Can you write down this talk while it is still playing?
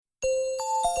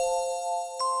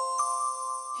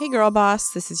Hey Girl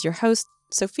Boss, this is your host,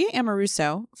 Sophia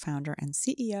Amoruso, founder and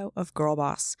CEO of Girl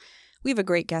Boss. We have a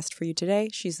great guest for you today.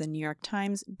 She's the New York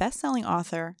Times bestselling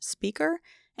author, speaker,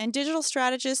 and digital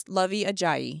strategist, Luvvie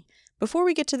Ajayi. Before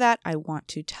we get to that, I want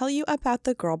to tell you about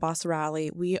the Girl Boss Rally.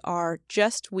 We are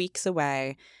just weeks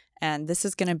away, and this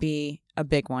is going to be a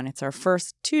big one. It's our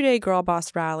first 2-day Girl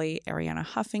Boss Rally. Ariana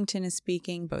Huffington is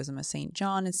speaking, Bozoma St.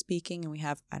 John is speaking, and we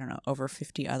have, over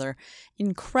 50 other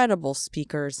incredible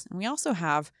speakers. And we also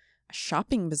have a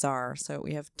shopping bazaar, so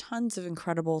we have tons of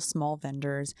incredible small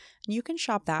vendors, and you can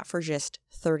shop that for just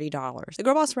 $30. The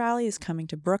Girl Boss Rally is coming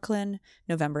to Brooklyn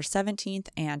November 17th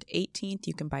and 18th.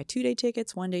 You can buy 2-day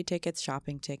tickets, 1-day tickets,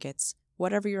 shopping tickets,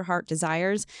 whatever your heart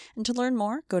desires. And to learn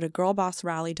more, go to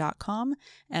girlbossrally.com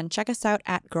and check us out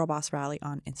at Girl Boss Rally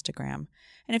on Instagram.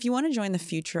 And if you want to join the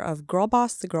future of Girl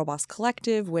Boss, the Girl Boss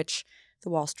Collective, which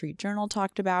the Wall Street Journal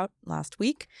talked about last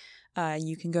week,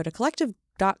 you can go to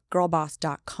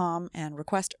collective.girlboss.com and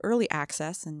request early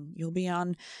access, and you'll be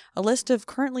on a list of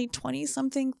currently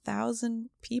 20-something thousand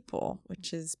people,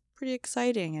 which is pretty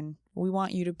exciting, and we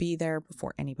want you to be there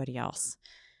before anybody else.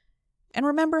 And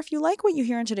remember, if you like what you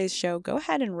hear in today's show, go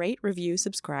ahead and rate, review,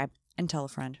 subscribe, and tell a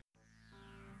friend.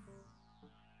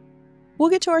 We'll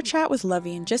get to our chat with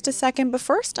Luvvie in just a second, but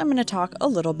first I'm going to talk a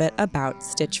little bit about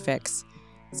Stitch Fix.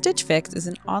 Stitch Fix is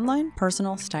an online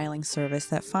personal styling service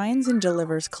that finds and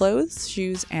delivers clothes,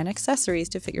 shoes, and accessories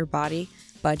to fit your body,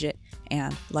 budget,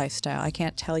 and lifestyle. I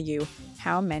can't tell you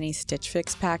how many Stitch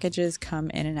Fix packages come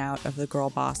in and out of the Girl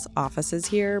Boss offices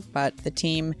here, but the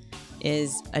team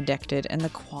is addicted and the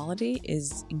quality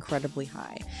is incredibly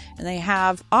high. And they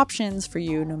have options for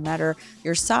you no matter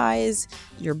your size,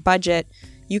 your budget.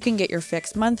 You can get your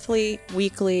fix monthly,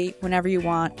 weekly, whenever you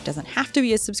want. It doesn't have to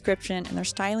be a subscription, and their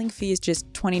styling fee is just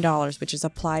 $20, which is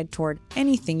applied toward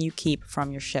anything you keep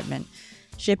from your shipment.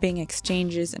 Shipping,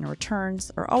 exchanges, and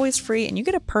returns are always free, and you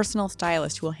get a personal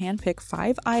stylist who will handpick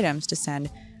 5 items to send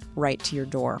right to your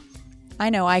door. I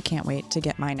know I can't wait to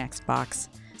get my next box.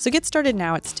 So get started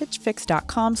now at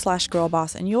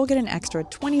stitchfix.com/girlboss, and you'll get an extra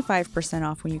 25%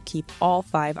 off when you keep all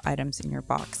 5 items in your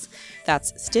box.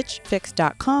 That's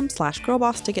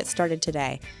stitchfix.com/girlboss to get started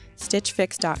today.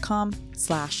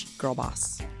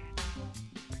 stitchfix.com/girlboss.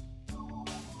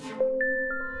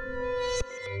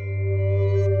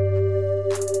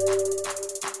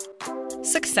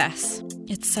 Success.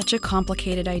 It's such a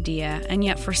complicated idea, and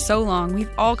yet for so long we've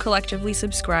all collectively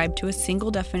subscribed to a single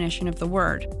definition of the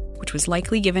word, which was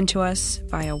likely given to us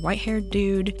by a white-haired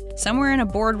dude somewhere in a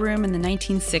boardroom in the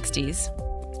 1960s.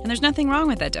 And there's nothing wrong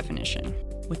with that definition,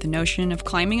 with the notion of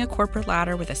climbing a corporate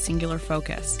ladder with a singular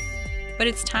focus. But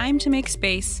it's time to make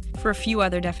space for a few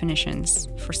other definitions,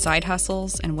 for side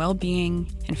hustles and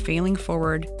well-being and failing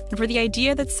forward, and for the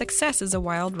idea that success is a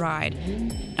wild ride,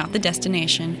 not the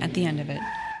destination at the end of it.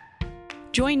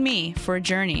 Join me for a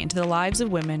journey into the lives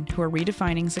of women who are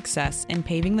redefining success and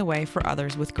paving the way for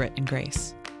others with grit and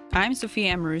grace. I'm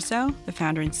Sophia Amoruso, the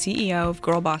founder and CEO of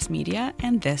Girl Boss Media,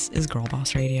 and this is Girl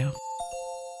Boss Radio.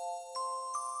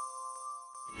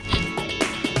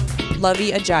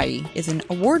 Luvvie Ajayi is an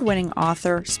award-winning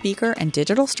author, speaker, and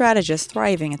digital strategist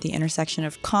thriving at the intersection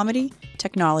of comedy,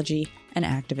 technology, and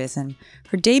activism.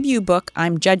 Her debut book,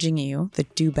 I'm Judging You, The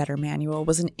Do Better Manual,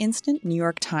 was an instant New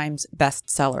York Times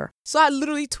bestseller. So I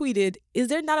literally tweeted, is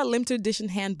there not a limited edition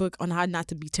handbook on how not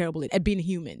to be terrible at being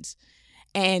humans?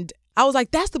 And I was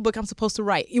like, that's the book I'm supposed to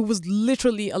write. It was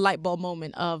literally a light bulb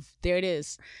moment of, there it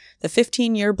is. The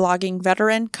 15-year blogging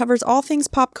veteran covers all things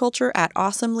pop culture at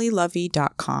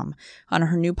awesomelyluvvie.com. On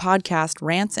her new podcast,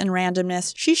 Rants and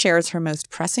Randomness, she shares her most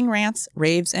pressing rants,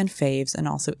 raves, and faves, and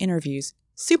also interviews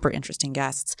super interesting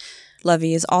guests.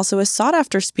 Luvvie is also a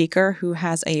sought-after speaker who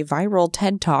has a viral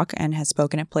TED Talk and has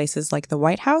spoken at places like the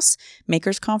White House,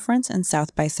 Makers Conference, and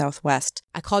South by Southwest.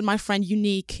 I called my friend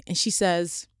Unique, and she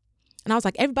says, and I was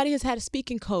like, everybody has had a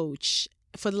speaking coach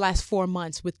for the last 4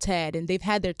 months with TED, and they've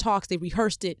had their talks, they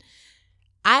rehearsed it.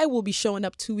 I will be showing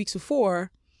up 2 weeks before,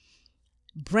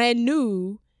 brand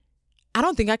new. I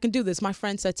don't think I can do this. My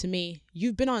friend said to me,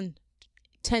 you've been on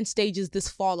 10 stages this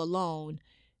fall alone.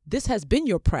 This has been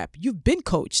your prep. You've been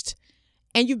coached,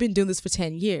 and you've been doing this for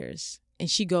 10 years. And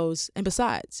she goes, and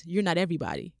besides, you're not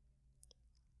everybody.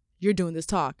 You're doing this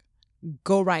talk.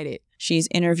 Go write it. She's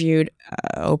interviewed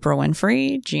Oprah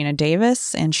Winfrey, Geena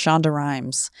Davis, and Shonda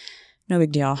Rhimes. No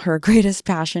big deal. Her greatest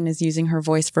passion is using her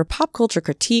voice for pop culture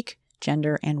critique,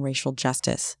 gender, and racial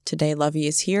justice. Today, Luvvie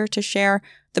is here to share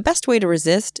the best way to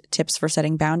resist, tips for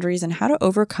setting boundaries, and how to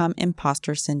overcome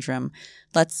imposter syndrome.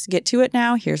 Let's get to it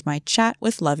now. Here's my chat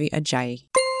with Luvvie Ajayi.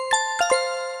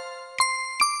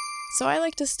 So I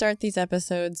like to start these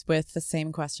episodes with the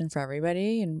same question for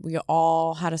everybody. And we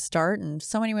all had a start. And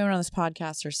so many women on this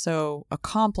podcast are so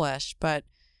accomplished. But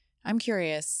I'm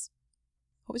curious,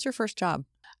 what was your first job?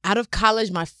 Out of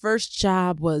college, my first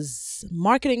job was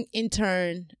marketing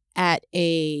intern at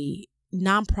a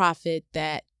nonprofit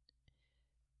that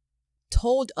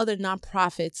told other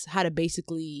nonprofits how to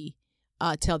basically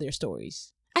tell their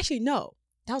stories. Actually, no,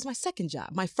 that was my second job.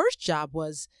 My first job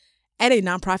was at a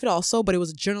nonprofit also, but it was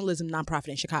a journalism nonprofit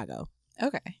in Chicago.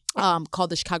 Okay.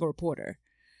 Called the Chicago Reporter.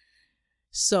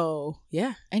 So,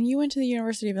 yeah. And you went to the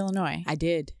University of Illinois. I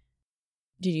did.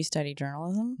 Did you study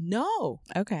journalism? No.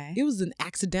 Okay. It was an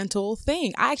accidental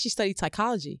thing. I actually studied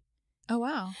psychology. Oh,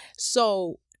 wow.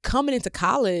 So, coming into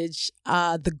college,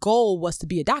 the goal was to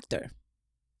be a doctor.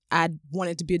 I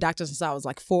wanted to be a doctor since I was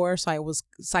like 4. So, I was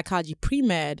psychology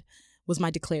pre-med was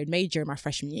my declared major my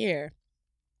freshman year.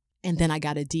 And then I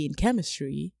got a D in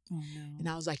chemistry. Oh, no. And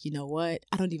I was like, you know what?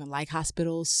 I don't even like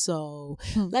hospitals. So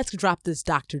let's drop this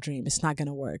doctor dream. It's not going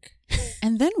to work.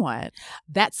 And then what?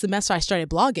 That semester, I started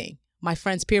blogging. My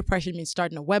friends peer pressured me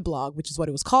starting a weblog, which is what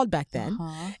it was called back then.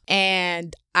 Uh-huh.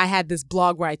 And I had this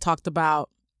blog where I talked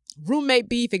about roommate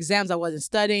beef, exams I wasn't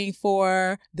studying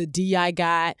for, the D I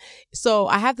got. So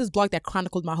I have this blog that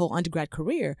chronicled my whole undergrad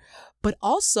career. But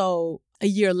also, a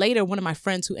year later, one of my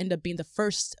friends who ended up being the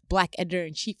first Black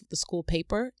editor-in-chief of the school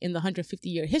paper in the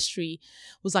 150-year history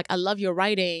was like, I love your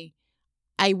writing.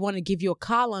 I want to give you a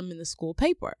column in the school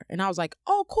paper. And I was like,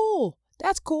 oh, cool.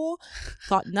 That's cool.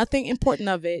 Thought nothing important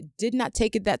of it. Did not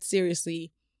take it that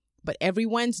seriously. But every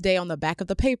Wednesday on the back of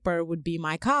the paper would be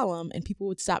my column. And people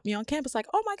would stop me on campus like,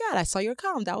 oh, my God, I saw your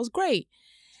column. That was great.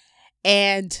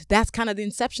 And that's kind of the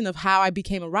inception of how I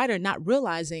became a writer, not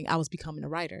realizing I was becoming a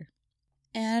writer.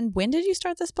 And when did you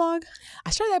start this blog? I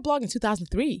started that blog in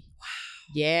 2003. Wow.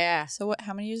 Yeah. So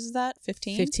how many years is that?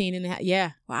 15? 15 and a half.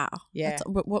 Yeah. Wow. Yeah.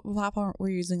 What platform were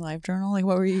you using? LiveJournal? Like,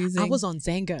 what were you using? I was on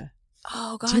Zanga.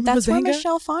 Oh, Do you God. remember That's where Zanga?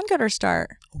 Michelle Phan got her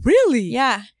start. Really?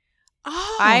 Yeah.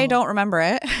 Oh. I don't remember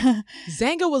it.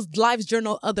 Zanga was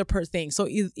LiveJournal other per thing. So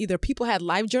either people had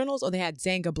LiveJournals or they had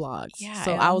Zanga blogs. Yeah,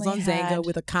 so I I was on only Zanga had-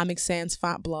 with a Comic Sans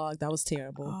font blog. That was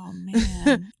terrible. Oh,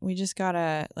 man. We just got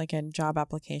a job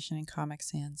application in Comic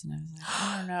Sans, and I was like,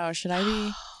 I don't know.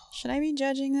 Should I be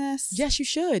judging this? Yes, you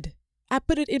should. I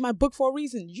put it in my book for a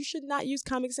reason. You should not use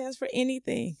Comic Sans for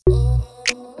anything.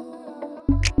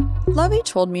 Luvvie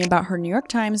told me about her New York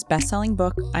Times bestselling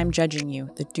book, I'm Judging You,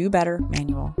 the Do Better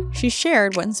Manual. She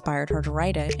shared what inspired her to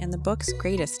write it and the book's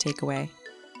greatest takeaway.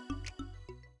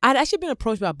 I'd actually been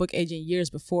approached by a book agent years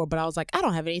before, but I was like, I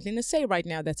don't have anything to say right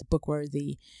now that's book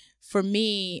worthy. For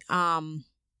me,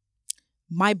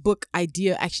 my book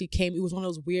idea actually came, it was one of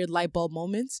those weird light bulb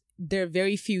moments. There are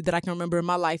very few that I can remember in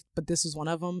my life, but this was one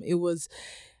of them.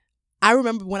 I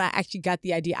remember when I actually got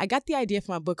the idea. I got the idea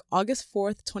for my book August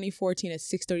 4th, 2014 at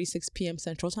 6:36 p.m.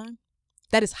 Central Time.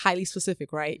 That is highly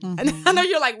specific, right? Mm-hmm. And I know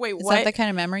you're like, wait, Is what? that the kind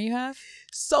of memory you have?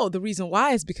 So the reason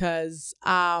why is because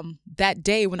that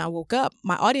day when I woke up,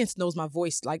 my audience knows my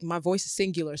voice. Like my voice is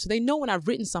singular. So they know when I've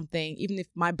written something, even if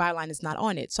my byline is not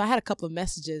on it. So I had a couple of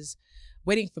messages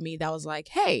waiting for me that was like,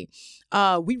 hey,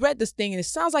 we read this thing and it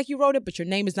sounds like you wrote it, but your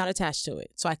name is not attached to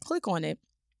it. So I click on it.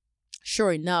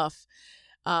 Sure enough,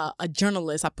 a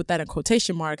journalist, I put that in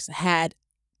quotation marks, had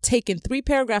taken 3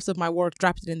 paragraphs of my work,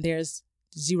 dropped it in theirs,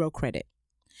 0 credit.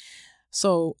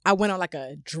 So I went on like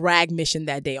a drag mission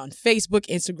that day on Facebook,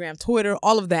 Instagram, Twitter,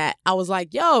 all of that. I was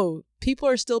like, yo, people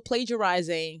are still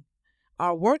plagiarizing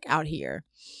our work out here.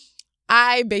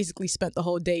 I basically spent the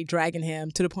whole day dragging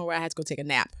him to the point where I had to go take a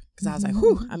nap because I was like,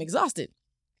 whew, I'm exhausted.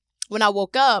 When I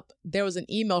woke up, there was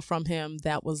an email from him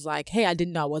that was like, hey, I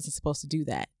didn't know I wasn't supposed to do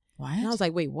that. What? And I was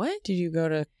like, wait, what? Did you go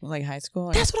to like high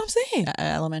school? That's what I'm saying.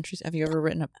 Elementary. Have you ever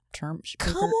written a term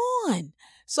paper? Come on.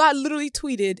 So I literally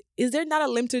tweeted, is there not a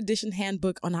limited edition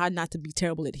handbook on how not to be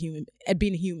terrible at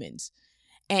being humans?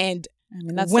 And I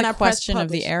mean, that's when the I pressed question of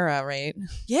the publish- era, right?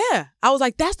 Yeah. I was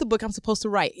like, that's the book I'm supposed to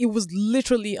write. It was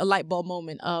literally a light bulb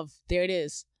moment of, there it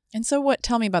is. And so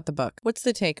tell me about the book. What's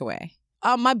the takeaway?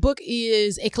 My book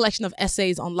is a collection of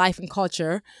essays on life and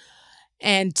culture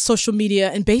and social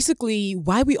media, and basically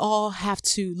why we all have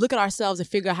to look at ourselves and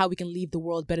figure out how we can leave the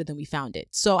world better than we found it.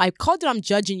 So I called it I'm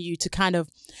Judging You to kind of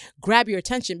grab your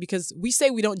attention, because we say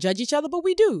we don't judge each other, but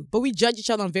we do. But we judge each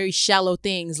other on very shallow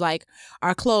things like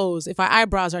our clothes, if our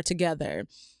eyebrows are together,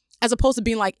 as opposed to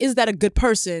being like, is that a good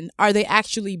person? Are they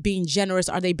actually being generous?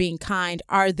 Are they being kind?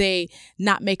 Are they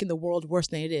not making the world worse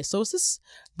than it is? So it's this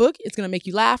book. It's going to make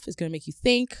you laugh. It's going to make you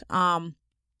think.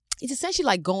 It's essentially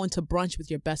like going to brunch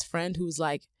with your best friend who's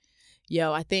like,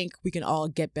 yo, I think we can all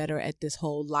get better at this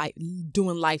whole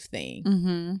doing life thing.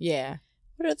 Mm-hmm. Yeah.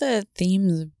 What are the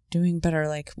themes of doing better?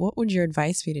 Like, what would your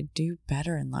advice be to do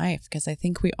better in life? Because I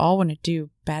think we all want to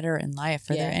do better in life.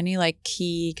 Are there any like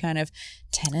key kind of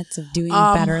tenets of doing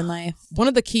better in life? One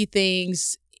of the key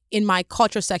things in my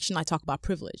culture section, I talk about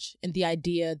privilege and the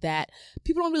idea that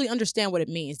people don't really understand what it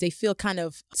means. They feel kind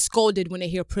of scolded when they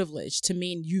hear privilege to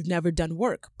mean you've never done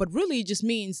work. But really it just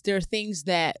means there are things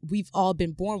that we've all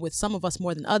been born with, some of us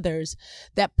more than others,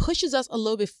 that pushes us a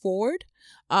little bit forward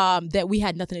that we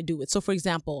had nothing to do with. So for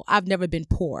example, I've never been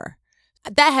poor.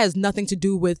 That has nothing to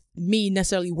do with me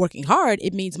necessarily working hard.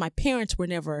 It means my parents were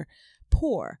never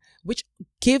poor, which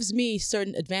gives me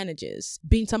certain advantages.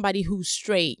 Being somebody who's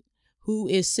straight, who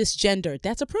is cisgender,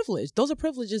 that's a privilege. Those are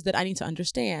privileges that I need to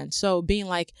understand. So being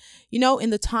like, you know, in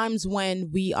the times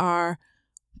when we are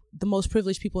the most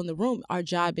privileged people in the room, our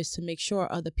job is to make sure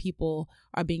other people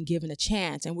are being given a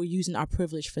chance and we're using our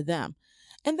privilege for them.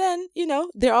 And then, you know,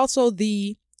 there are also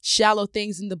the shallow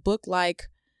things in the book, like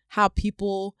how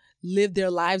people live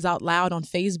their lives out loud on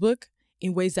Facebook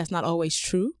in ways that's not always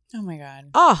true. Oh my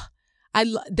God.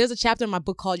 There's a chapter in my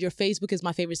book called Your Facebook is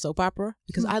My Favorite Soap Opera,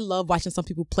 because I love watching some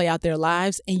people play out their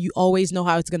lives and you always know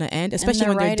how it's going to end, especially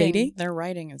when they're dating. Their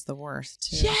writing is the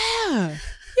worst too.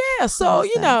 Yeah. So,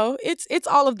 you know, it's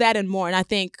all of that and more. And I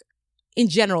think in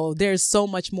general, there's so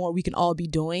much more we can all be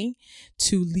doing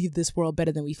to leave this world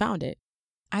better than we found it.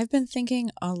 I've been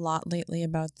thinking a lot lately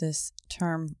about this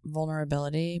term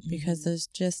vulnerability because there's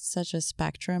just such a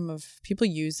spectrum of people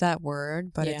use that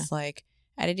word, but it's like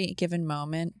at any given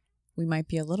moment, we might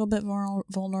be a little bit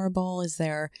vulnerable. Is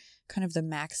there kind of the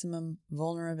maximum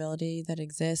vulnerability that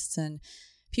exists? And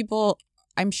people,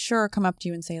 I'm sure, come up to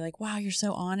you and say like, wow, you're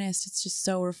so honest. It's just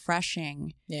so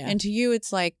refreshing. Yeah. And to you,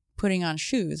 it's like putting on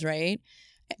shoes, right?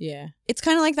 Yeah. It's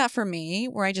kind of like that for me,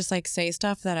 where I just like say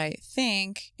stuff that I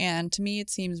think, and to me it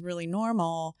seems really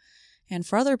normal. And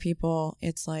for other people,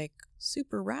 it's like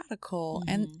super radical.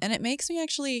 And it makes me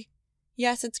actually,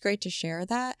 yes, it's great to share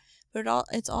that, but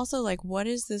it's also like, what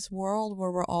is this world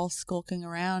where we're all skulking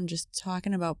around just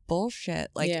talking about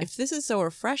bullshit? Like, if this is so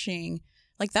refreshing,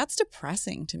 like that's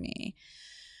depressing to me.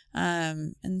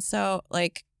 And so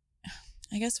like,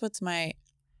 I guess what's the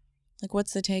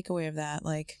takeaway of that?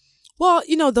 Like, well,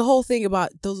 you know, the whole thing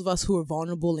about those of us who are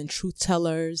vulnerable and truth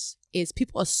tellers is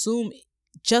people assume,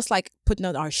 just like putting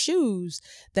on our shoes,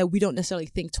 that we don't necessarily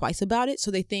think twice about it. So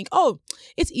they think, oh,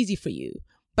 it's easy for you.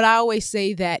 But I always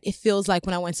say that it feels like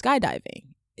when I went skydiving.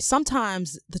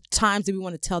 Sometimes the times that we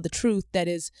want to tell the truth, that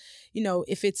is, you know,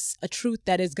 if it's a truth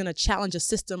that is going to challenge a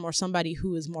system or somebody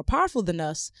who is more powerful than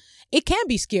us, it can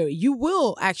be scary. You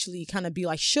will actually kind of be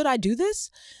like, should I do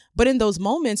this? But in those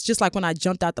moments, just like when I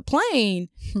jumped out the plane,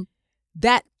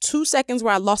 that 2 seconds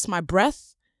where I lost my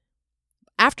breath,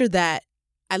 after that,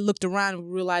 I looked around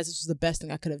and realized this was the best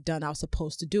thing I could have done. I was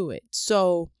supposed to do it.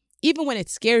 So even when it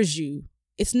scares you,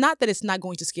 it's not that it's not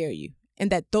going to scare you, and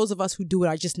that those of us who do it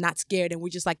are just not scared and we're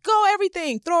just like, go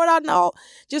everything, throw it out and all,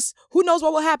 just who knows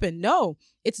what will happen. No,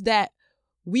 it's that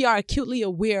we are acutely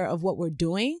aware of what we're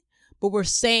doing, but we're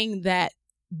saying that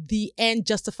the end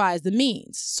justifies the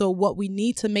means. So what we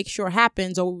need to make sure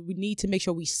happens, or what we need to make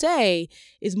sure we say,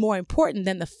 is more important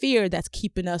than the fear that's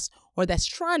keeping us, or that's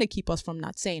trying to keep us from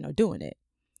not saying or doing it.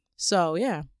 So,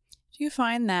 yeah. Do you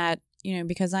find that, you know,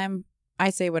 because I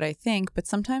say what I think, but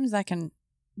sometimes that can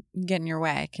get in your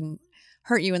way, can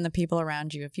hurt you and the people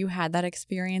around you. If you had that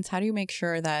experience, how do you make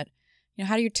sure that, you know,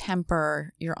 how do you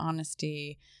temper your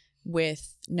honesty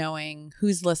with knowing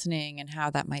who's listening and how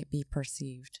that might be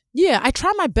perceived? Yeah, I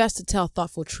try my best to tell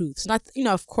thoughtful truths. And you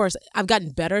know, of course, I've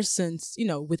gotten better since, you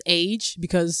know, with age,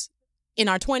 because in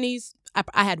our 20s,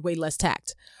 I had way less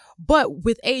tact. But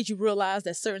with age, you realize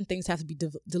that certain things have to be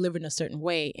delivered in a certain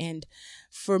way. And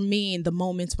for me, in the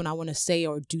moments when I want to say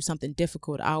or do something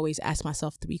difficult, I always ask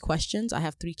myself 3 questions. I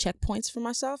have 3 checkpoints for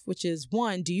myself, which is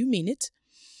 1, do you mean it?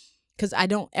 Because I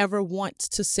don't ever want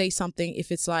to say something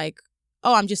if it's like,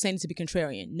 oh, I'm just saying it to be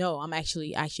contrarian. No, I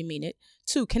actually mean it.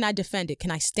 2, can I defend it? Can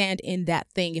I stand in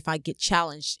that thing if I get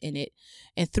challenged in it?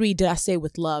 And 3, did I say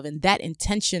with love? And that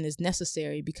intention is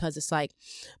necessary, because it's like,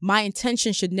 my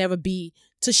intention should never be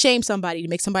to shame somebody, to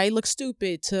make somebody look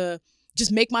stupid, to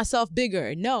just make myself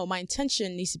bigger. No, my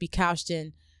intention needs to be couched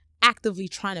in actively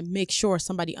trying to make sure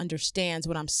somebody understands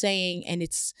what I'm saying, and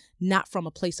it's not from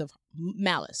a place of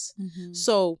malice.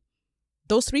 So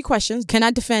those 3 questions, can I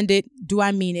defend it? Do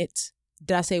I mean it?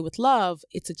 Did I say it with love?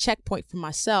 It's a checkpoint for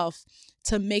myself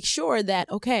to make sure that,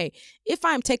 okay, if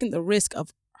I'm taking the risk of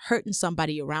hurting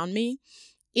somebody around me,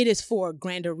 it is for a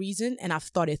grander reason, and I've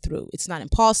thought it through. It's not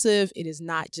impulsive. It is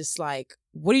not just like,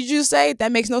 what did you say?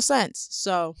 That makes no sense.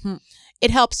 So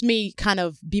it helps me kind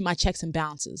of be my checks and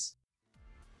balances.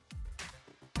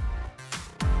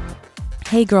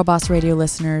 Hey Girl Boss Radio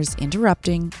listeners,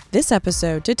 interrupting this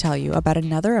episode to tell you about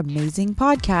another amazing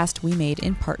podcast we made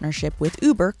in partnership with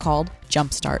Uber called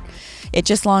Jumpstart. It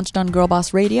just launched on Girl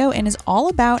Boss Radio and is all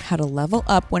about how to level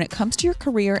up when it comes to your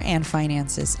career and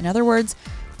finances. In other words,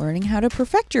 learning how to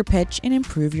perfect your pitch and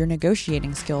improve your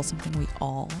negotiating skills, something we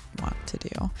all want to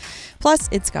do. Plus,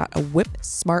 it's got a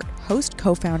whip-smart host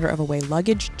co-founder of Away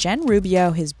Luggage, Jen Rubio,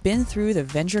 has been through the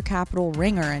venture capital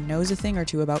ringer and knows a thing or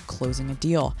two about closing a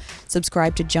deal.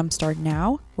 Subscribe to Jumpstart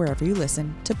now, wherever you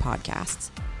listen to podcasts.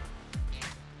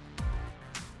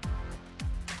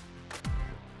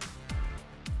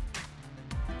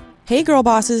 Hey Girl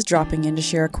Bosses, dropping in to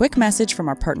share a quick message from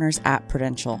our partners at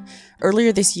Prudential.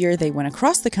 Earlier this year, they went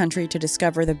across the country to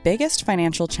discover the biggest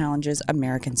financial challenges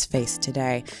Americans face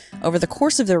today. Over the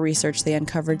course of their research, they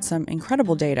uncovered some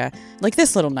incredible data, like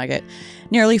this little nugget.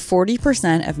 Nearly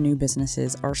 40% of new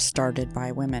businesses are started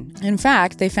by women. In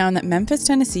fact, they found that Memphis,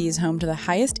 Tennessee is home to the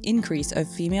highest increase of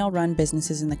female-run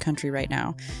businesses in the country right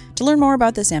now. To learn more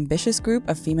about this ambitious group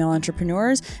of female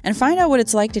entrepreneurs and find out what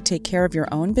it's like to take care of your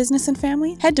own business and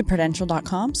family, head to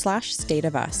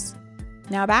prudential.com/stateofus.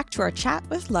 Now back to our chat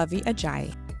with Luvvie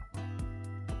Ajayi.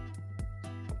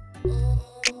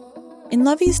 In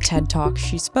Luvvie's TED Talk,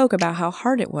 she spoke about how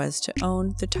hard it was to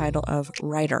own the title of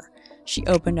writer. She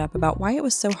opened up about why it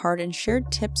was so hard and shared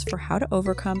tips for how to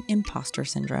overcome imposter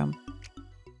syndrome.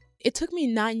 It took me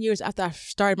 9 years after I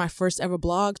started my first ever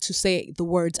blog to say the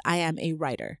words, I am a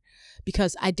writer,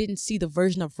 because I didn't see the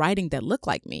version of writing that looked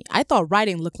like me. I thought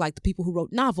writing looked like the people who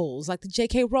wrote novels, like the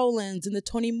J.K. Rowlands and the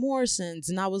Toni Morrisons.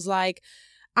 And I was like,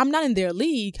 I'm not in their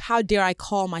league. How dare I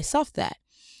call myself that?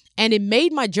 And it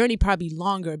made my journey probably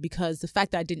longer because the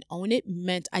fact that I didn't own it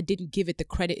meant I didn't give it the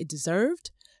credit it deserved,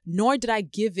 nor did I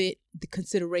give it the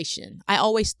consideration. I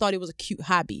always thought it was a cute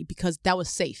hobby because that was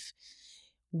safe.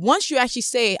 Once you actually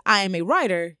say, I am a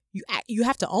writer, you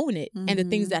have to own it. Mm-hmm. And the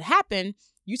things that happen,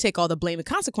 you take all the blame and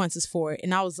consequences for it.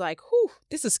 And I was like, whew,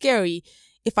 this is scary.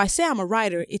 If I say I'm a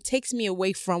writer, it takes me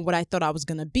away from what I thought I was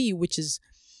going to be, which is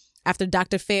after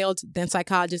doctor failed, then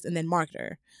psychologist, and then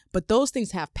marketer. But those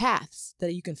things have paths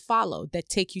that you can follow that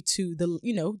take you to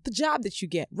the job that you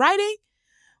get. Writing,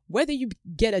 whether you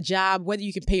get a job, whether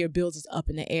you can pay your bills is up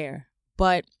in the air.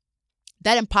 But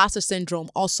that imposter syndrome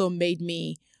also made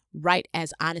me write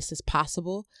as honest as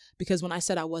possible, because when I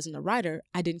said I wasn't a writer,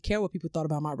 I didn't care what people thought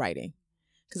about my writing.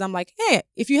 Because I'm like, hey,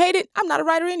 if you hate it, I'm not a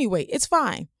writer anyway. It's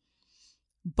fine.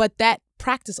 But that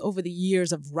practice over the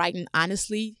years of writing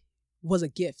honestly was a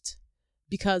gift,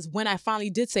 because when I finally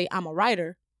did say I'm a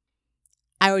writer,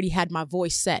 I already had my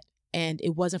voice set, and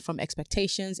it wasn't from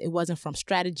expectations. It wasn't from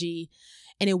strategy,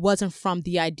 and it wasn't from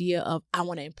the idea of I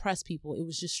want to impress people. It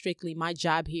was just strictly my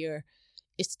job here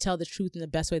is to tell the truth in the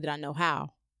best way that I know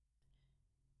how.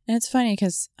 And it's funny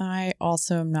because I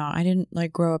also am not, I didn't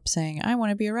grow up saying, I want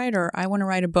to be a writer. I want to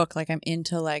write a book. I'm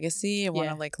into legacy. I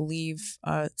want to leave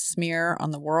a smear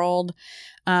on the world.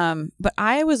 But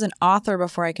I was an author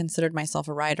before I considered myself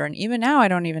a writer. And even now I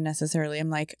don't even necessarily,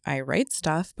 I write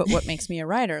stuff, but what makes me a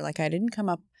writer? I didn't come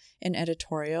up in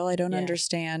editorial. I don't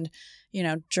understand,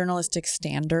 journalistic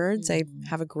standards. Mm-hmm. I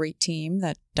have a great team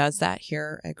that does that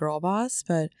here at Girl Boss.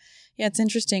 But yeah, it's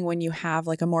interesting when you have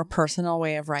a more personal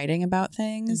way of writing about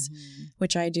things, mm-hmm.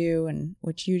 which I do and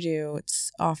which you do. It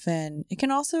can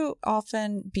also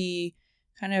often be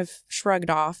kind of shrugged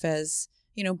off as,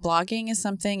 blogging is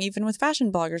something, even with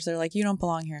fashion bloggers, they're like, you don't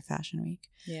belong here at Fashion Week.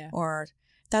 Yeah. Or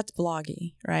that's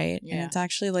bloggy, right? Yeah. And it's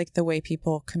actually the way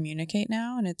people communicate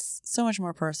now. And it's so much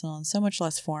more personal and so much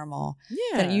less formal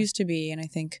than it used to be. And I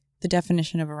think the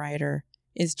definition of a writer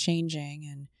is changing,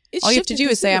 and all you have to do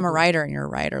is say I'm a writer and you're a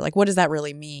writer. What does that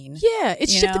really mean? Yeah,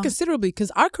 it's shifted considerably because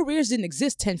our careers didn't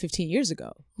exist 10, 15 years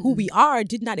ago. Mm-hmm. Who we are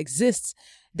did not exist.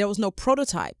 There was no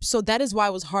prototype. So that is why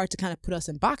it was hard to kind of put us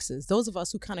in boxes. Those of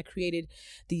us who kind of created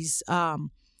these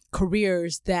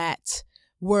careers that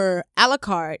were a la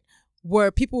carte, where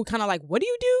people were kind of like, what do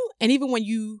you do? And even when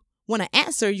you want to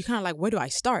answer, you're kind of like, where do I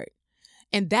start?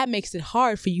 And that makes it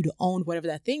hard for you to own whatever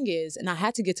that thing is. And I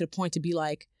had to get to the point to be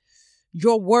like,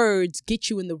 your words get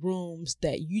you in the rooms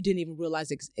that you didn't even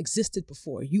realize existed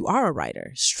before. You are a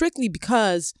writer strictly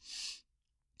because,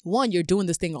 one, you're doing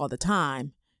this thing all the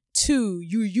time. Two,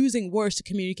 you're using words to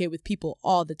communicate with people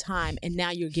all the time, and now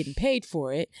you're getting paid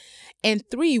for it. And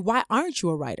three, why aren't you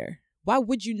a writer? Why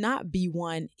would you not be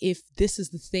one if this is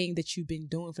the thing that you've been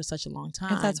doing for such a long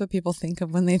time? If that's what people think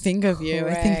of when they think of you.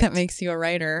 Correct. I think that makes you a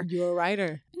writer. You're a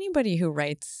writer. Anybody who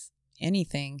writes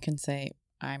anything can say,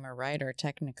 I'm a writer,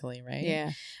 technically, right?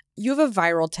 Yeah. You have a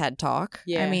viral TED Talk.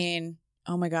 Yeah.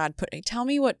 Oh my God. Tell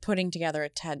me what putting together a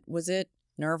TED, was it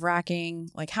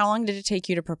nerve-wracking? How long did it take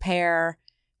you to prepare?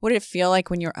 What did it feel like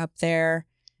when you're up there?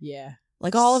 Yeah.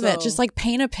 Like all of it. Just like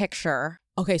paint a picture.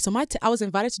 Okay, so I was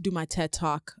invited to do my TED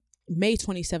Talk May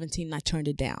 2017 and I turned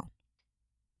it down.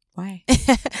 Why?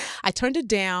 I turned it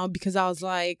down because I was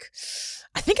like,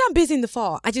 I think I'm busy in the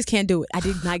fall. I just can't do it. I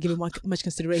did not give it much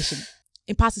consideration.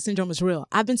 Imposter syndrome is real.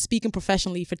 I've been speaking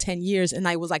professionally for 10 years and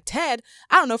I was like, TED,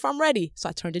 I don't know if I'm ready. So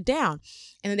I turned it down.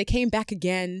 And then they came back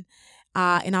again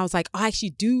and I was like, I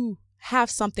actually do have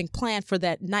something planned for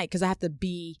that night because I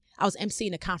was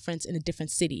emceeing a conference in a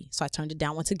different city. So I turned it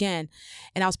down once again.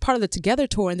 And I was part of the Together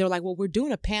tour and they were like, well, we're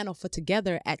doing a panel for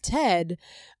Together at TED.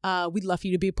 We'd love for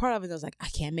you to be a part of it. And I was like, I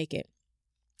can't make it.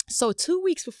 So 2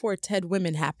 weeks before TED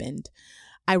Women happened,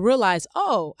 I realized,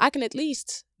 I can at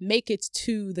least make it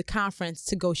to the conference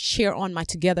to go cheer on my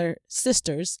Together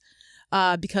sisters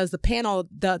because the panel,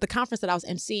 the conference that I was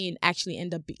emceeing actually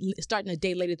ended up starting a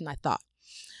day later than I thought.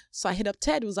 So I hit up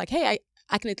TED, was like, hey,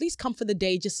 I can at least come for the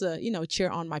day just to, cheer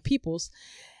on my peoples.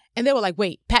 And they were like,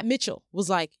 wait, Pat Mitchell was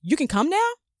like, you can come now?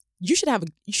 You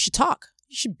should talk.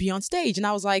 You should be on stage. And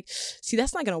I was like, see,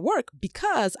 that's not going to work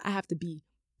because I have to be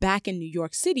back in New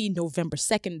York City November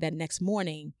 2nd that next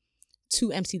morning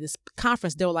to MC this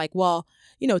conference. They were like, well,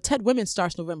 TED Women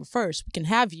starts November 1st. We can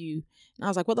have you. And I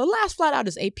was like, well, the last flight out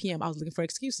is 8 p.m. I was looking for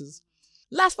excuses.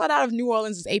 Last flight out of New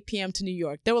Orleans is 8 p.m. to New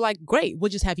York. They were like, great, we'll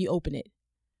just have you open it.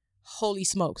 Holy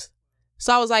smokes.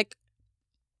 So I was like,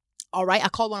 all right. I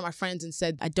called one of my friends and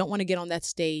said, I don't want to get on that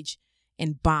stage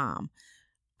and bomb.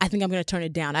 I think I'm going to turn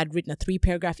it down. I'd written a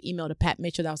 3-paragraph email to Pat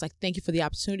Mitchell that was like, thank you for the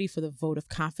opportunity for the vote of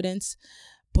confidence,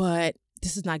 but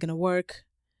this is not going to work.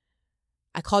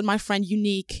 I called my friend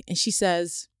Unique and she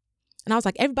says, and I was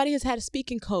like, everybody has had a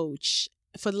speaking coach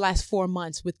for the last 4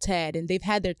 months with TED and they've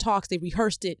had their talks. They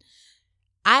rehearsed it.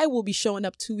 I will be showing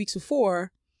up 2 weeks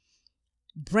before,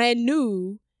 brand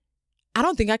new. I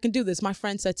don't think I can do this. My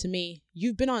friend said to me,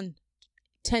 you've been on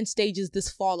 10 stages this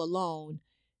fall alone.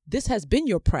 This has been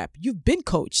your prep. You've been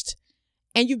coached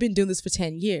and you've been doing this for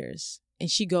 10 years. And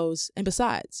she goes, and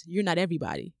besides, you're not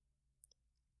everybody.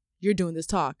 You're doing this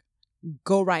talk.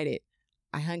 Go write it.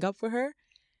 I hung up for her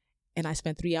and I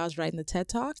spent 3 hours writing the TED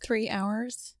Talk. 3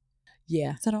 hours?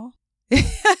 Yeah. Is that all?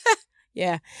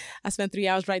 Yeah. I spent 3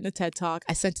 hours writing the TED Talk.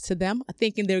 I sent it to them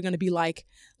thinking they were going to be like,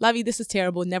 Luvvie, this is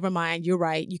terrible. Never mind. You're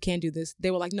right. You can't do this.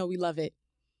 They were like, no, we love it.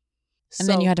 And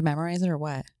then you had to memorize it or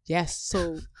what? Yes.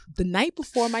 So the night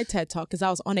before my TED Talk, because I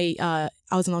was on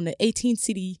the 18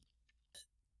 city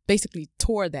basically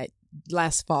tour that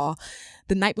last fall.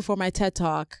 The night before my TED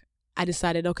Talk, I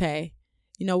decided, okay,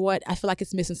 you know what? I feel like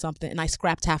it's missing something. And I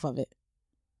scrapped half of it.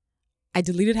 I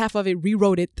deleted half of it,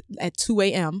 rewrote it at 2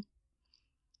 a.m.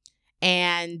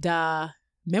 and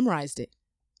memorized it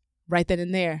right then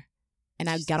and there. And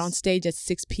I got on stage at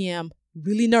 6 p.m.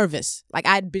 really nervous. Like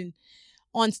I'd been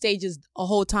on stages a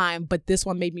whole time, but this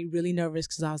one made me really nervous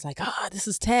because I was like, this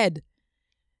is TED.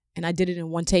 And I did it in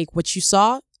one take. What you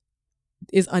saw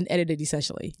is unedited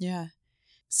essentially. Yeah.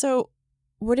 So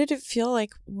what did it feel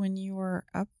like when you were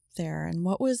up there and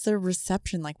what was the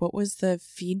reception like? What was the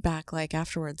feedback like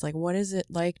afterwards? Like, what is it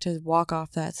like to walk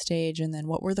off that stage? And then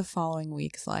what were the following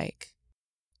weeks like?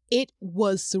 It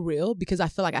was surreal because I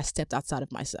feel like I stepped outside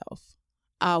of myself.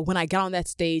 When I got on that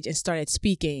stage and started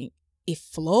speaking, it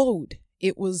flowed.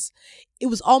 It was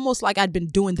almost like I'd been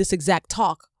doing this exact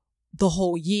talk the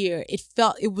whole year. It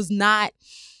felt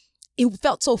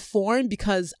so foreign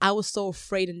because I was so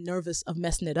afraid and nervous of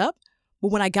messing it up.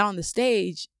 But when I got on the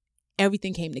stage,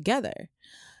 everything came together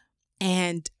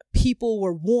and people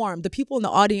were warm. The people in the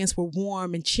audience were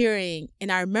warm and cheering.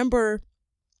 And I remember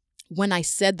when I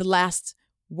said the last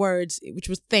words, which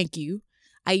was thank you,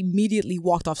 I immediately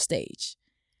walked off stage.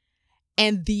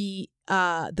 And the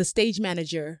stage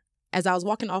manager, as I was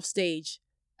walking off stage,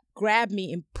 grabbed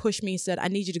me and pushed me and said, I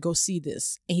need you to go see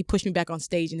this. And he pushed me back on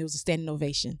stage and it was a standing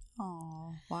ovation.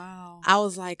 Oh, wow. I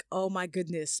was like, oh my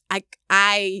goodness.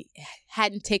 I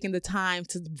hadn't taken the time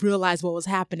to realize what was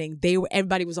happening.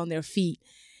 Everybody was on their feet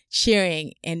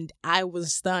cheering and I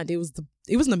was stunned. It was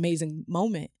an amazing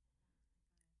moment.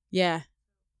 Yeah.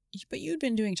 But you'd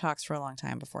been doing talks for a long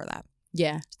time before that.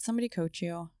 Yeah. Did somebody coach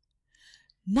you?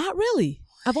 Not really.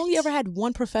 I've only ever had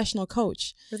one professional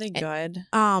coach. Were they good?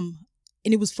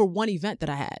 And it was for one event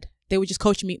that I had. They were just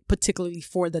coaching me particularly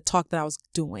for the talk that I was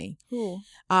doing. Cool.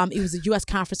 It was a U.S.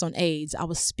 conference on AIDS. I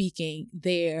was speaking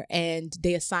there and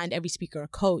they assigned every speaker a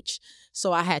coach.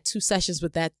 So I had 2 sessions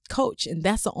with that coach and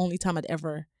that's the only time I'd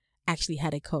ever actually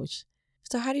had a coach.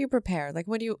 So how do you prepare? Like,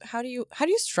 how do you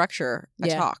structure a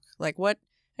talk? Like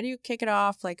how do you kick it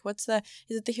off? Like, is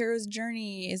it the hero's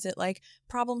journey? Is it like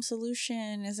problem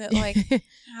solution? Is it like,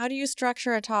 how do you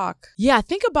structure a talk? Yeah, I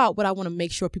think about what I want to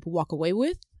make sure people walk away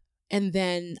with. And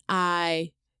then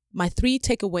my 3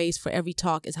 takeaways for every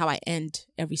talk is how I end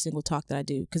every single talk that I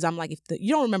do. Because I'm like, if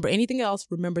you don't remember anything else,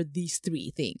 remember these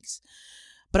 3 things.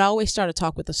 But I always start a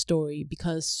talk with a story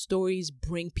because stories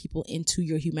bring people into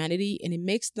your humanity and it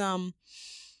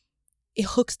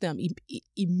hooks them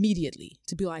immediately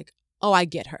to be like, oh, I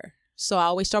get her. So I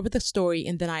always start with a story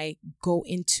and then I go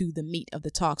into the meat of the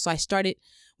talk. So I started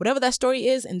whatever that story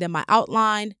is and then my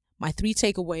outline, my 3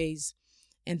 takeaways,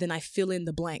 and then I fill in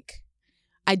the blank.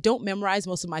 I don't memorize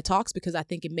most of my talks because I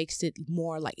think it makes it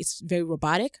more like it's very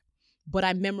robotic, but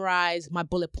I memorize my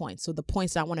bullet points. So the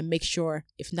points I want to make sure,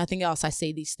 if nothing else, I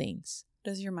say these things.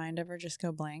 Does your mind ever just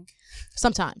go blank?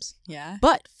 Sometimes. Yeah.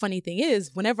 But funny thing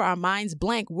is, whenever our minds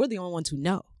blank, we're the only ones who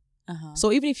know.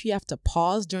 So even if you have to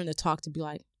pause during the talk to be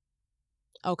like,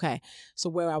 okay, so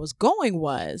where I was going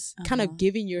was kind of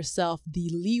giving yourself the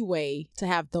leeway to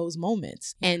have those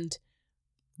moments and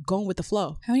going with the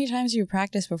flow. How many times do you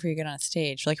practice before you get on a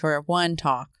stage? Like for one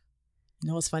talk? You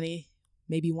know what's funny?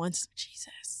 Maybe once.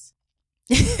 Jesus.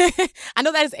 I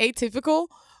know that is atypical,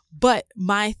 but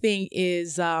my thing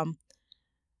is I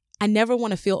never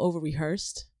want to feel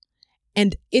over-rehearsed.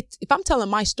 And if I'm telling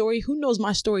my story, who knows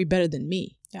my story better than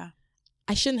me? Yeah.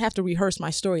 I shouldn't have to rehearse my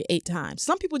story 8 times.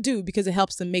 Some people do because it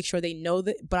helps them make sure they know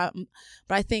that. But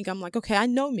I think I'm like, okay, I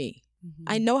know me.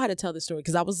 I know how to tell the story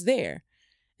because I was there.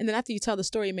 And then after you tell the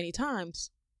story many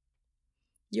times,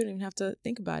 you don't even have to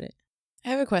think about it. I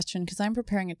have a question because I'm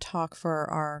preparing a talk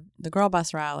for the Girl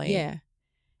Boss rally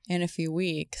in a few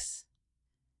weeks.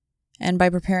 And by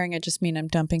preparing, I just mean I'm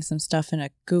dumping some stuff in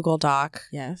a Google Doc.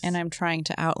 Yes. And I'm trying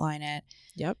to outline it.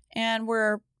 Yep. And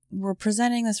we're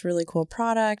presenting this really cool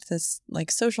product, this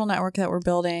like social network that we're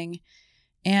building.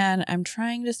 And I'm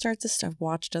trying to start this. I've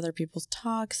watched other people's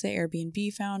talks, the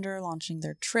Airbnb founder launching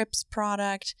their trips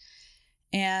product.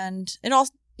 And it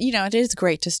also, it is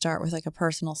great to start with like a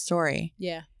personal story.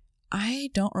 Yeah. I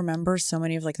don't remember so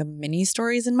many of like the mini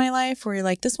stories in my life where you're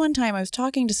like, this one time I was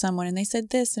talking to someone and they said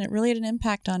this and it really had an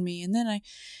impact on me. And then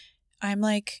I'm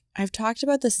like, I've talked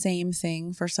about the same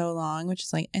thing for so long, which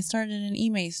is like, I started an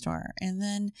eBay store and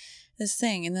then this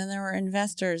thing, and then there were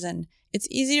investors, and it's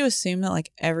easy to assume that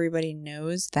like everybody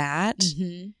knows that.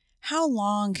 Mm-hmm. How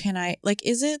long can I, like,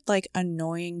 is it like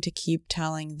annoying to keep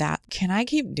telling that? Can I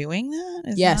keep doing that?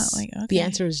 Is yes. That like, okay. The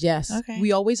answer is yes. Okay.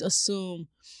 We always assume,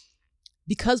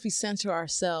 because we censor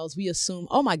ourselves, we assume,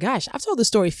 oh my gosh, I've told the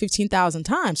story 15,000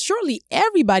 times. Surely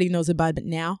everybody knows about it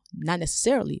now. Not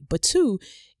necessarily. But 2,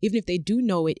 even if they do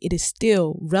know it, it is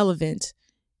still relevant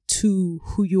to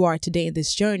who you are today in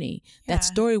this journey. Yeah. That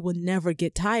story will never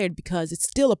get tired because it's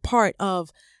still a part of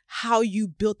how you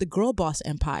built the girl boss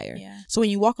empire. Yeah. So when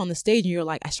you walk on the stage and you're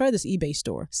like, I started this eBay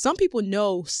store. Some people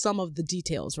know some of the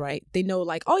details, right? They know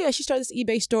like, oh yeah, she started this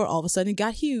eBay store. All of a sudden it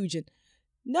got huge. And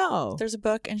no. There's a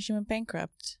book and she went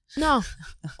bankrupt. No.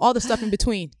 All the stuff in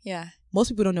between. Yeah. Most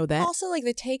people don't know that. Also, like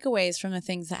the takeaways from the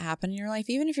things that happen in your life,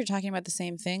 even if you're talking about the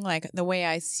same thing, like the way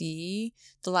I see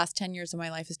the last 10 years of my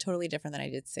life is totally different than I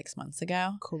did 6 months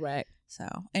ago. Correct. So,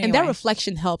 anyway. And that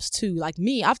reflection helps too. Like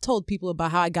me, I've told people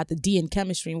about how I got the D in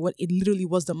chemistry and what it literally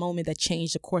was the moment that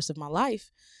changed the course of my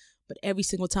life. But every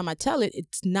single time I tell it,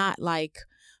 it's not like,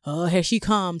 oh, here she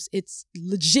comes. It's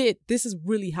legit. This is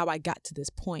really how I got to this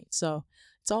point. So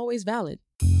it's always valid.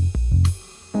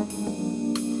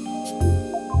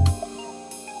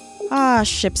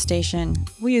 ShipStation.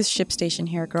 We use ShipStation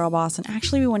here at Girl Boss, and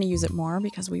actually we want to use it more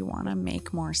because we want to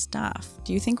make more stuff.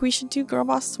 Do you think we should do Girl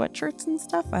Boss sweatshirts and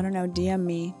stuff? I don't know. DM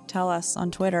me. Tell us on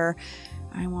Twitter.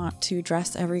 I want to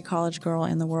dress every college girl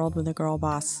in the world with a Girl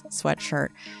Boss sweatshirt.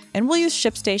 And we'll use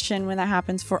ShipStation when that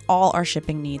happens for all our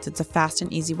shipping needs. It's a fast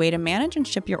and easy way to manage and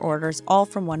ship your orders all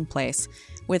from one place.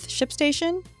 With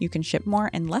ShipStation, you can ship more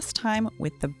in less time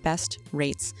with the best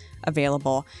rates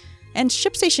available. And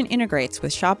ShipStation integrates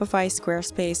with Shopify,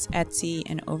 Squarespace, Etsy,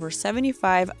 and over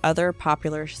 75 other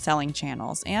popular selling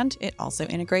channels. And it also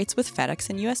integrates with FedEx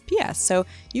and USPS, so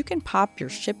you can pop your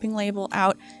shipping label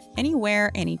out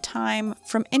anywhere, anytime,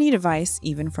 from any device,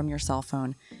 even from your cell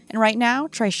phone. And right now,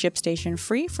 try ShipStation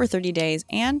free for 30 days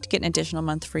and get an additional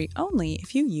month free only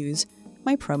if you use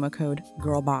my promo code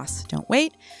GIRLBOSS. Don't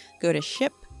wait. Go to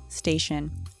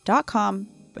ShipStation.com.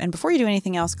 And before you do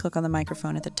anything else, click on the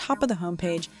microphone at the top of the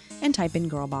homepage and type in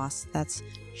Girl Boss. That's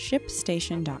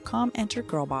ShipStation.com. Enter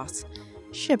Girl Boss.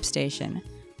 ShipStation.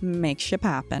 Make ship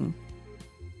happen.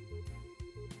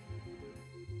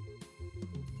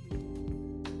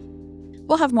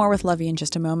 We'll have more with Luvvie in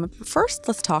just a moment, but first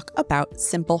let's talk about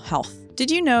simple health. Did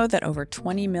you know that over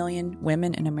 20 million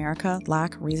women in America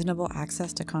lack reasonable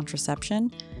access to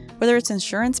contraception? Whether it's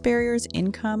insurance barriers,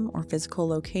 income, or physical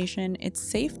location, it's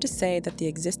safe to say that the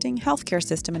existing healthcare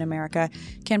system in America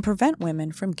can prevent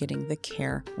women from getting the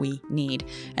care we need.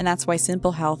 And that's why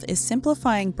Simple Health is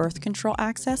simplifying birth control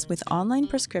access with online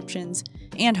prescriptions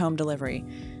and home delivery.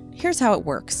 Here's how it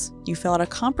works. You fill out a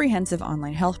comprehensive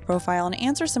online health profile and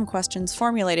answer some questions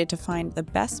formulated to find the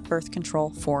best birth control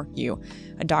for you.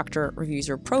 A doctor reviews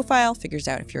your profile, figures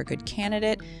out if you're a good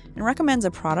candidate, and recommends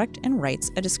a product and writes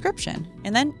a description.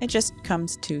 And then it just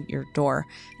comes to your door.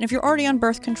 And if you're already on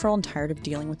birth control and tired of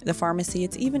dealing with the pharmacy,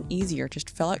 it's even easier. Just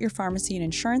fill out your pharmacy and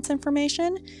insurance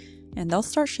information, and they'll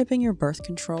start shipping your birth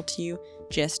control to you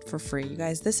just for free. You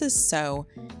guys, this is so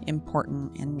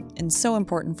important and so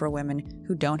important for women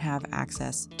who don't have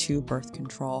access to birth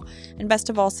control. And best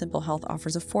of all, Simple Health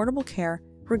offers affordable care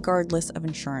regardless of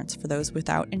insurance. For those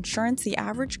without insurance, the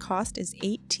average cost is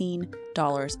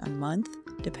 $18 a month,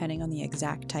 depending on the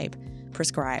exact type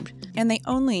prescribed. And they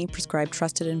only prescribe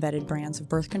trusted and vetted brands of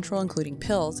birth control, including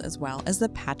pills, as well as the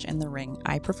patch and the ring.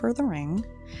 I prefer the ring.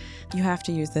 You have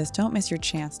to use this. Don't miss your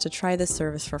chance to try this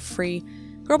service for free.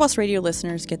 Girlboss Radio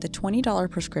listeners get the $20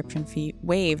 prescription fee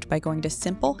waived by going to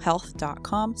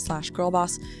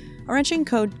simplehealth.com/girlboss or entering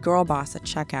code GIRLBOSS at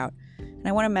checkout. And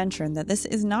I want to mention that this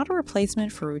is not a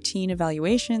replacement for routine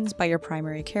evaluations by your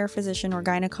primary care physician or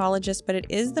gynecologist, but it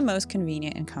is the most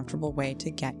convenient and comfortable way to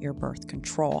get your birth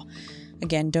control.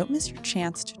 Again, don't miss your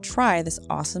chance to try this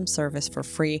awesome service for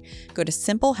free. Go to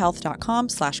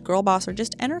simplehealth.com/girlboss or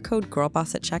just enter code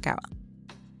GIRLBOSS at checkout.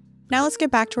 Now let's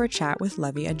get back to our chat with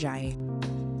Luvvie Ajayi.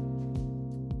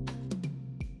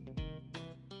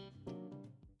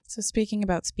 So speaking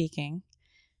about speaking,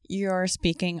 you're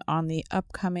speaking on the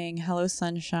upcoming Hello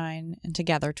Sunshine and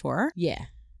Together tour. Yeah.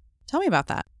 Tell me about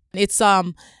that. It's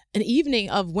an evening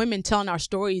of women telling our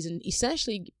stories and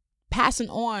essentially passing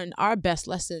on our best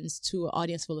lessons to an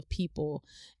audience full of people,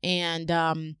 and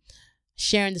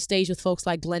sharing the stage with folks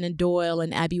like Glennon Doyle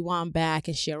and Abby Wambach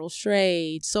and Cheryl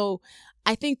Strayed. So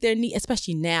I think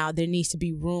especially now, there needs to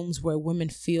be rooms where women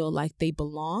feel like they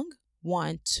belong.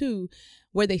 1, 2,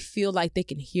 where they feel like they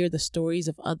can hear the stories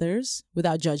of others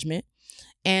without judgment.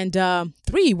 And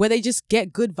 3, where they just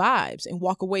get good vibes and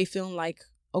walk away feeling like,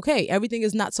 okay, everything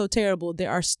is not so terrible. There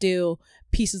are still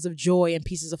pieces of joy and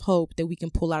pieces of hope that we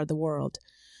can pull out of the world.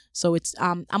 So it's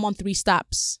I'm on 3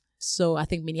 stops. So I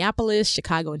think Minneapolis,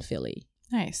 Chicago, and Philly.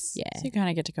 Nice. Yeah. So you kind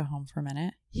of get to go home for a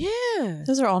minute. Yeah.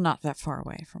 Those are all not that far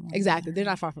away from one Exactly. another. They're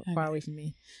not far away from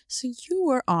me. So you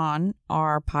were on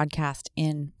our podcast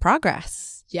In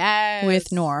Progress. Yes.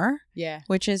 With Noor. Yeah.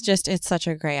 Which is just, it's such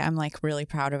a great, I'm like really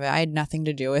proud of it. I had nothing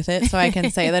to do with it, so I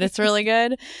can say that it's really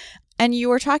good. And you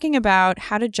were talking about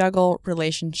how to juggle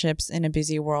relationships in a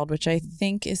busy world, which I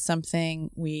think is something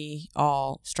we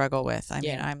all struggle with. I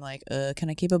mean, I'm like, can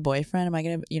I keep a boyfriend? Am I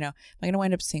going to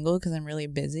wind up single because I'm really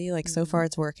busy? Like, so far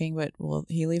it's working, but will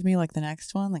he leave me like the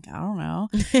next one? Like, I don't know.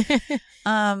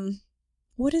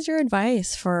 What is your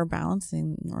advice for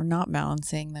balancing or not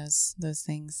balancing those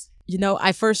things? You know,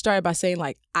 I first started by saying,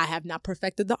 like, I have not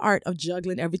perfected the art of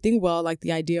juggling everything well, like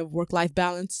the idea of work-life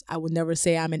balance. I would never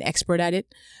say I'm an expert at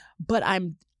it, but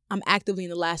I'm actively in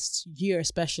the last year,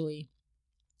 especially,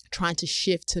 trying to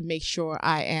shift to make sure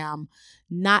I am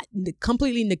not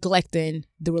completely neglecting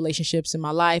the relationships in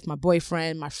my life, my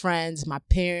boyfriend, my friends, my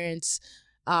parents.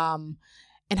 And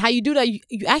how you do that, you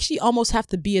actually almost have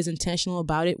to be as intentional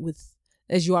about it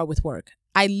as you are with work.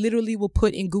 I literally will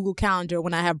put in Google Calendar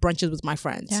when I have brunches with my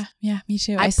friends. Yeah, me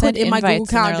too. I put in my Google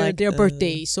Calendar like, their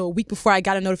birthday. So a week before I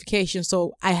got a notification,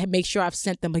 so I make sure I've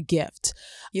sent them a gift.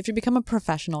 You have to become a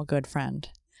professional good friend.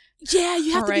 Yeah,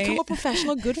 you have to become a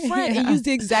professional good friend and use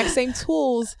the exact same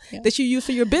tools that you use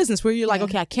for your business, where you're like,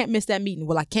 okay, I can't miss that meeting.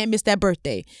 Well, I can't miss that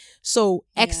birthday. So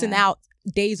Xing out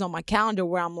days on my calendar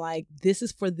where I'm like, this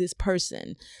is for this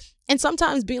person. And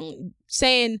sometimes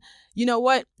saying, you know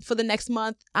what, for the next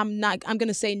month, I'm going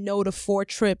to say no to 4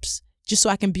 trips just so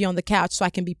I can be on the couch, so I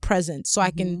can be present, so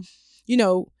I can,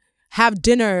 have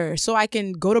dinner, so I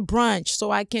can go to brunch,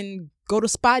 so I can go to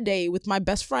spa day with my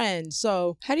best friend.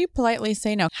 So how do you politely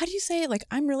say no? How do you say it? Like,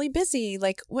 I'm really busy.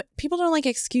 Like, what people don't like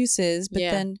excuses, but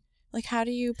then like, how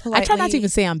do you politely? I try not to even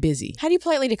say I'm busy. How do you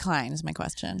politely decline is my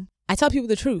question. I tell people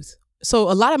the truth.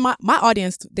 So a lot of my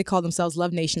audience, they call themselves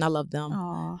Love Nation. I love them.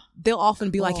 Aww. They'll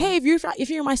often be like, hey, if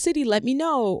you're in my city, let me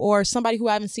know. Or somebody who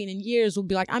I haven't seen in years will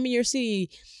be like, I'm in your city.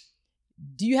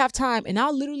 Do you have time? And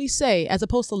I'll literally say, as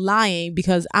opposed to lying,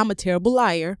 because I'm a terrible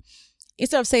liar,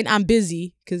 instead of saying I'm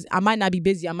busy, because I might not be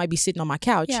busy, I might be sitting on my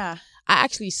couch. Yeah. I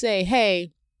actually say,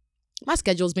 hey, my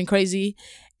schedule's been crazy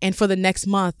And for the next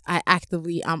month,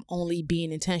 I'm only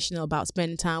being intentional about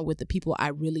spending time with the people I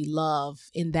really love,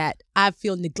 in that I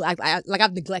feel like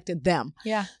I've neglected them.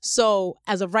 Yeah. So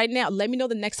as of right now, let me know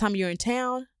the next time you're in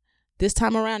town. This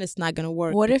time around, it's not going to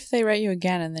work. What if they write you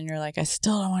again and then you're like, I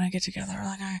still don't want to get together?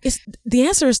 The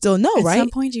answer is still no, right? At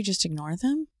some point, you just ignore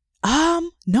them?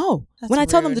 No. That's when I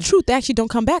tell them the rude. truth, they actually don't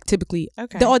come back typically.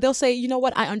 Okay. Or they'll say, you know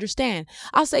what, I understand.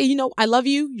 I'll say, I love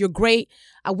you. You're great.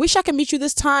 I wish I could meet you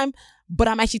this time, but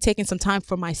I'm actually taking some time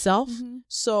for myself. Mm-hmm.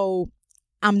 So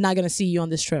I'm not going to see you on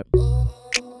this trip.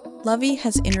 Luvvie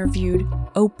has interviewed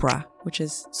Oprah, which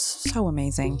is so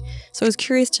amazing. So I was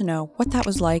curious to know what that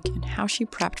was like and how she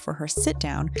prepped for her sit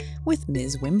down with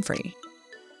Ms. Winfrey.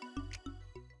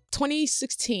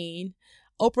 2016,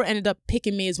 Oprah ended up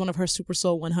picking me as one of her Super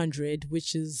Soul 100,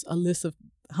 which is a list of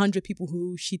 100 people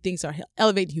who she thinks are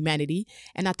elevating humanity.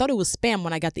 And I thought it was spam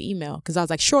when I got the email, because I was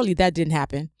like, surely that didn't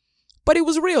happen. But it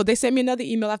was real. They sent me another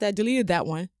email after I deleted that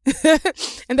one.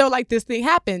 And they were like, this thing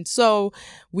happened. So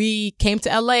we came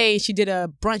to LA. She did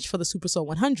a brunch for the Super Soul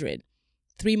 100.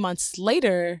 3 months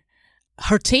later,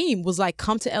 her team was like,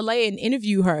 come to LA and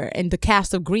interview her and the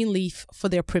cast of Greenleaf for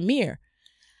their premiere.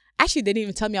 Actually, they didn't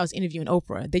even tell me I was interviewing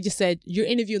Oprah. They just said, you're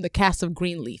interviewing the cast of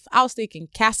Greenleaf. I was thinking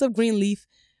cast of Greenleaf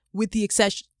with the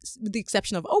exception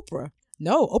of Oprah.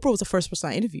 No, Oprah was the first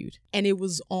person I interviewed. And it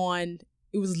was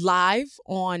live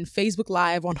on Facebook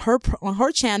Live, on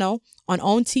her channel, on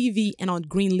OWN TV, and on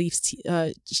Greenleaf's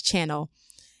channel.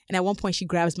 And at one point, she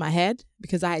grabs my head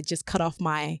because I had just cut off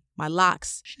my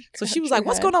locks. So she was like,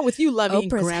 "What's going on with you, Luvvie?"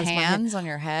 Oprah's hands on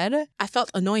your head. I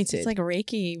felt anointed. It's like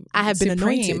Reiki. I had been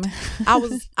anointed. I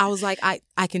was like,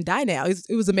 I can die now.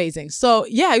 It was amazing. So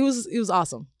yeah, it was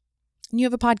awesome. And you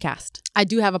have a podcast. I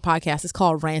do have a podcast. It's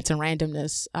called Rants and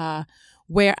Randomness,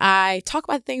 where I talk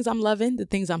about the things I'm loving, the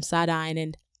things I'm side-eyeing,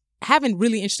 and having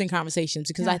really interesting conversations,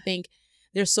 because I think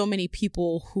there's so many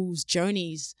people whose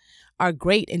journeys are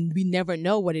great and we never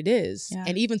know what it is. Yeah.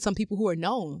 And even some people who are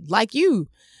known, like you,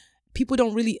 people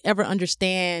don't really ever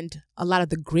understand a lot of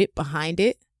the grit behind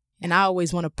it. And I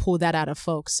always want to pull that out of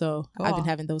folks. So cool. I've been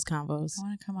having those convos. I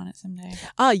want to come on it someday.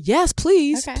 Yes,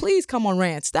 please. Okay. Please come on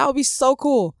Rants. That would be so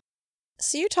cool.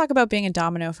 So you talk about being a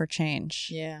domino for change.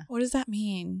 Yeah. What does that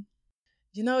mean?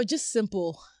 Just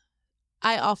simple.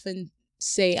 I often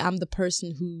say I'm the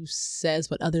person who says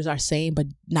what others are saying, but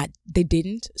they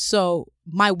didn't. So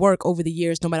my work over the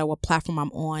years, no matter what platform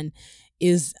I'm on,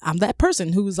 I'm that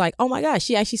person who's like, oh my gosh,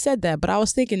 she actually said that, but I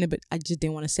was thinking it, but I just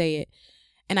didn't want to say it.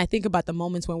 And I think about the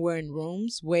moments when we're in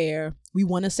rooms where we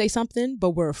want to say something,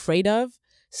 but we're afraid of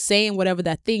saying whatever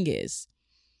that thing is.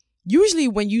 Usually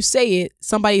when you say it,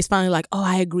 somebody is finally like, oh,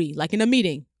 I agree. Like in a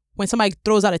meeting, when somebody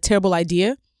throws out a terrible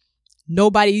idea,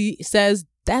 nobody says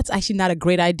that's actually not a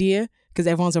great idea, because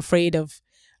everyone's afraid of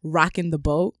rocking the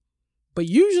boat. But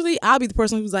usually I'll be the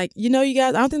person who's like, you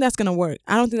guys, I don't think that's going to work.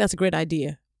 I don't think that's a great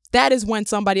idea. That is when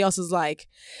somebody else is like,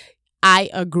 I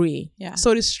agree. Yeah.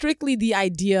 So it is strictly the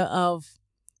idea of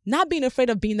not being afraid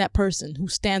of being that person who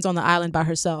stands on the island by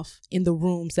herself in the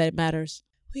rooms that it matters.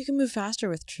 Well, you can move faster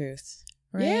with truth.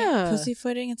 Right? Yeah.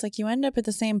 Pussyfooting, it's like you end up at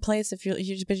the same place but you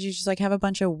just like have a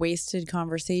bunch of wasted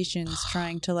conversations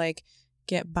trying to like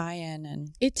get buy-in,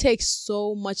 and it takes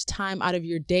so much time out of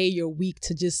your day, your week,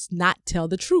 to just not tell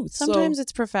the truth. Sometimes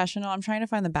it's professional. I'm trying to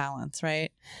find the balance,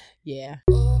 right? Yeah.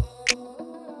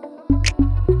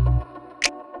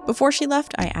 Before she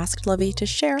left, I asked Luvvie to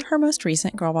share her most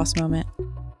recent girl boss moment.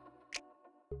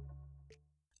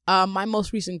 My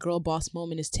most recent girl boss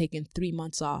moment is taking 3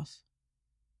 months off,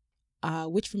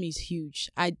 which for me is huge.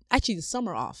 The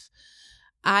summer off.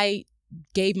 I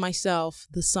gave myself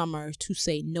the summer to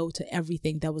say no to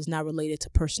everything that was not related to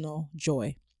personal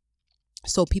joy.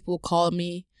 So people call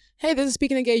me, hey, there's a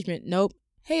speaking engagement. Nope.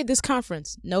 Hey, this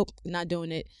conference. Nope, not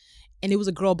doing it. And it was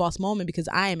a girl boss moment because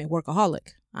I am a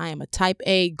workaholic. I am a type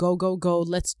A, go, go, go.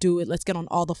 Let's do it. Let's get on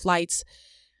all the flights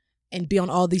and be on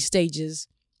all these stages.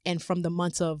 And from the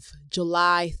months of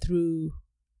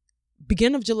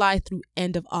beginning of July through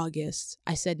end of August,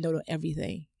 I said no to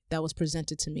everything that was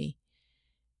presented to me.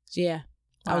 Yeah,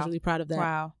 wow. I was really proud of that.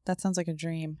 Wow, that sounds like a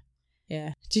dream.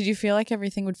 Yeah. Did you feel like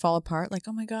everything would fall apart? Like,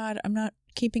 oh my God, I'm not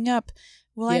keeping up.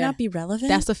 Will I not be relevant?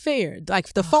 That's the fear.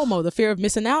 Like the FOMO, the fear of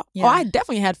missing out. Yeah. Oh, I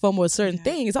definitely had FOMO with certain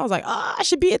things. I was like, I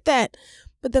should be at that.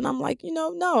 But then I'm like,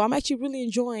 no, I'm actually really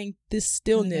enjoying this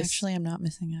stillness. Like, actually, I'm not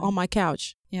missing out. On my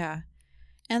couch. Yeah.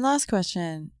 And last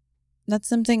question. This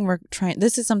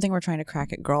is something we're trying to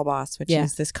crack at Girl Boss, which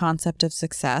is this concept of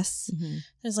success. Mm-hmm.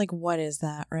 It's like, what is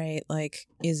that, right? Like,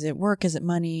 is it work? Is it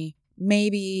money?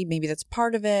 Maybe that's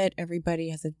part of it. Everybody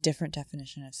has a different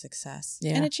definition of success.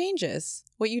 Yeah. And it changes.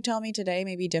 What you tell me today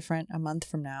may be different a month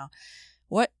from now.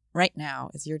 What right now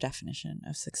is your definition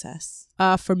of success?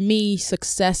 For me,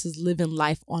 success is living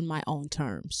life on my own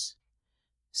terms.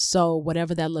 So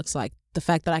whatever that looks like, the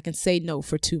fact that I can say no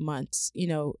for 2 months,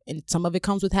 and some of it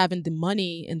comes with having the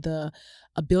money and the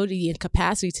ability and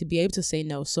capacity to be able to say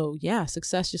no. So yeah,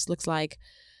 success just looks like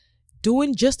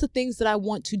doing just the things that I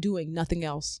want to doing, nothing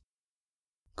else.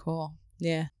 Cool.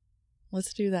 Yeah.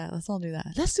 Let's do that. Let's all do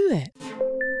that. Let's do that.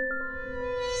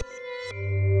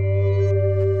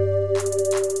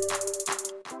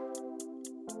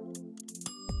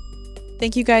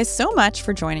 Thank you guys so much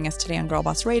for joining us today on Girl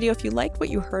Boss Radio. If you liked what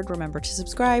you heard, remember to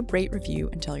subscribe, rate, review,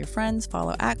 and tell your friends.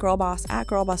 Follow @GirlBoss,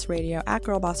 @GirlBossRadio,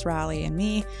 @GirlBossRally, and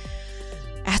me,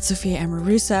 @Sophia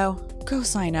Amoruso. Go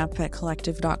sign up at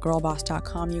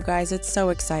collective.girlboss.com, you guys. It's so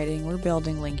exciting. We're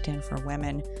building LinkedIn for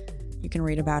women. You can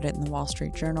read about it in the Wall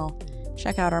Street Journal.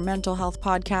 Check out our mental health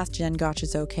podcast, Jen Gotch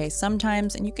is Okay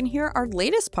Sometimes, and you can hear our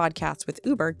latest podcast with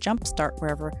Uber, Jumpstart,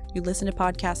 wherever you listen to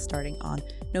podcasts starting on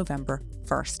November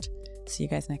 1st. See you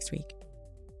guys next week.